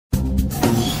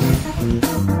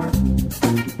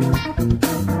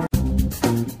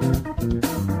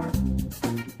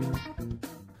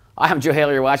Hi, I'm Joe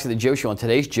Haley. You're watching The Joe Show. On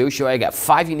today's Joe Show, I got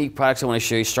 5 unique products I want to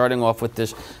show you, starting off with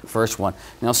this first one.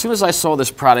 Now, as soon as I saw this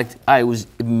product, I was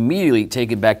immediately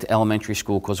taken back to elementary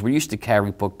school because we used to carry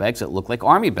book bags that look like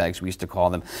army bags, we used to call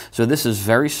them. So this is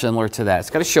very similar to that. It's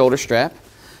got a shoulder strap.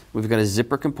 We've got a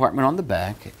zipper compartment on the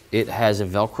back. It has a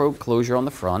Velcro closure on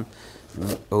the front.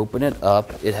 Open it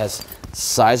up. It has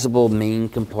sizable main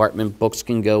compartment. Books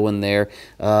can go in there.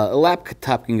 A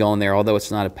laptop can go in there, although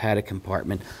it's not a padded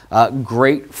compartment.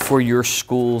 Great for your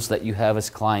schools that you have as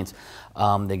clients.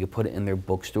 They can put it in their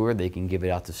bookstore. They can give it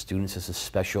out to students as a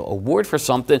special award for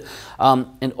something.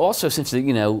 And also, since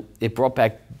it brought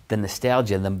back the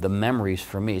nostalgia, the memories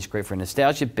for me. It's great for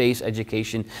nostalgia-based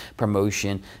education,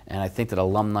 promotion, and I think that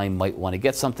alumni might want to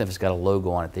get something. If it's got a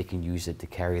logo on it, they can use it to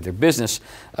carry their business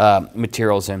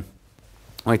materials in.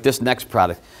 All right, this next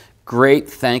product, great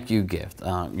thank you gift.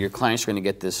 Your clients are going to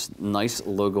get this nice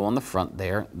logo on the front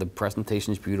there. The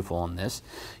presentation is beautiful on this.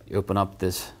 You open up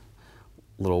this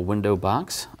little window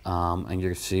box, and you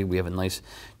can see we have a nice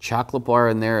chocolate bar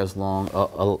in there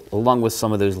along with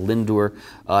some of those Lindor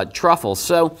truffles.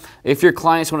 So if your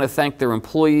clients want to thank their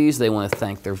employees, they want to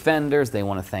thank their vendors, they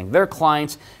want to thank their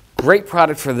clients, great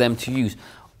product for them to use.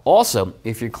 Also,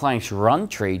 if your clients run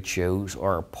trade shows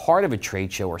or are part of a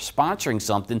trade show or sponsoring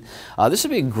something, this would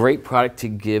be a great product to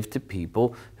give to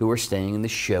people who are staying in the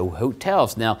show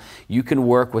hotels. Now, you can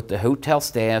work with the hotel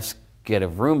staffs, get a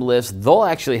room list. They'll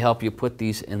actually help you put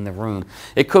these in the room.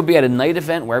 It could be at a night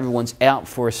event where everyone's out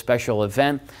for a special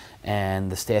event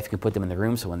and the staff can put them in the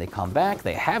room so when they come back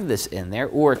they have this in there,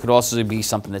 or it could also be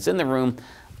something that's in the room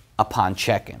upon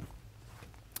check-in.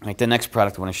 All right, the next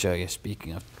product I want to show you,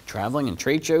 speaking of traveling and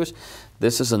trade shows,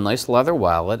 this is a nice leather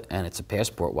wallet, and it's a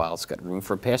passport wallet. It's got room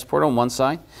for a passport on one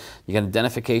side. You got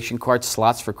identification cards,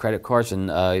 slots for credit cards,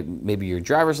 and maybe your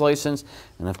driver's license.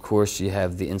 And of course, you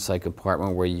have the inside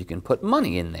compartment where you can put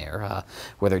money in there,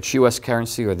 whether it's U.S.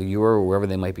 currency or the euro or wherever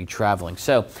they might be traveling.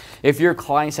 So if your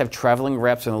clients have traveling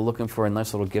reps and are looking for a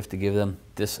nice little gift to give them,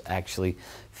 this actually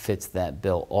fits that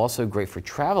bill. Also great for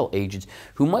travel agents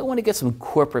who might want to get some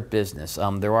corporate business.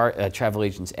 There are travel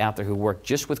agents out there who work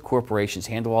just with corporations,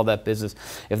 handle all that business.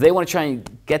 If they want to try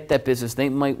and get that business, they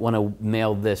might want to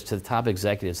mail this to the top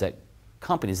executives at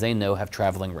companies they know have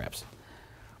traveling reps.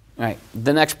 All right,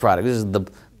 the next product, this is the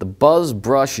Buzz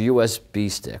Brush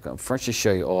USB stick. First, to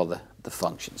show you all the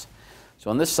functions. So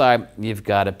on this side, you've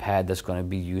got a pad that's going to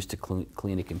be used to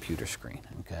clean a computer screen.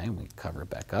 Okay, we cover it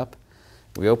back up.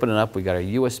 We open it up, we got a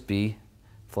USB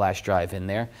flash drive in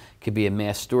there. It could be a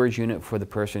mass storage unit for the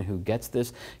person who gets this.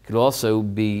 It could also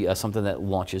be something that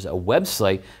launches a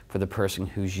website for the person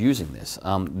who's using this.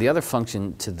 The other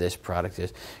function to this product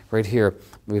is right here,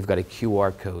 we've got a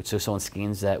QR code. So someone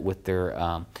scans that with their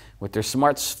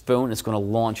smartphone, it's going to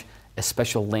launch a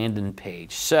special landing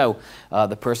page. So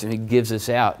the person who gives this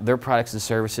out, their products and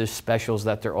services, specials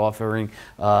that they're offering,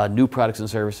 new products and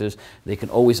services, they can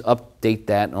always update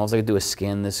that, and all they do is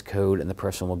scan this code and the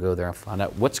person will go there and find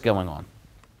out what's going on.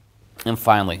 And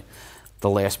finally, the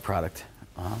last product.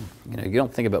 You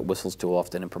don't think about whistles too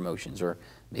often in promotions, or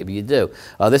maybe you do.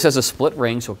 This has a split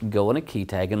ring, so it can go on a key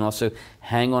tag and also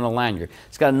hang on a lanyard.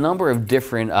 It's got a number of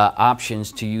different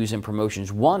options to use in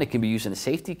promotions. One, it can be used in a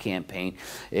safety campaign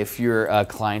if your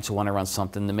clients want to run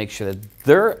something to make sure that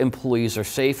their employees are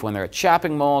safe when they're at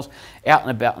shopping malls, out and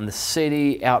about in the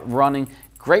city, out running.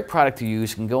 Great product to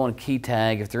use. It can go on a key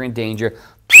tag if they're in danger,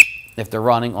 if they're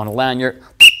running, on a lanyard,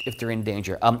 if they're in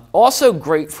danger. Also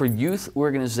great for youth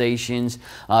organizations,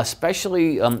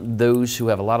 especially those who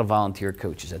have a lot of volunteer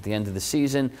coaches. At the end of the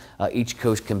season, each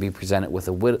coach can be presented with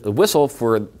a whistle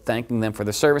for thanking them for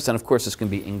their service, and of course this can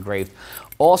be engraved.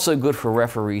 Also good for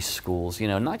referee schools,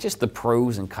 not just the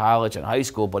pros in college and high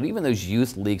school, but even those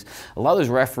youth leagues. A lot of those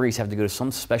referees have to go to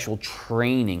some special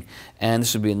training, and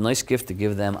this would be a nice gift to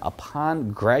give them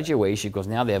upon graduation, because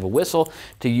now they have a whistle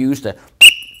to use to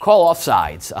call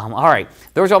offsides. All right,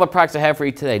 those are all the products I have for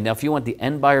you today. Now, if you want the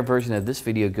end buyer version of this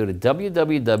video, go to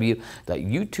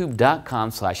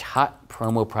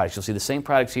www.youtube.com/hotpromoproducts. You'll see the same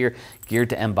products here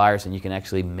geared to end buyers, and you can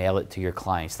actually mail it to your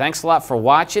clients. Thanks a lot for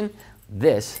watching.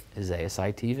 This is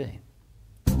ASI TV.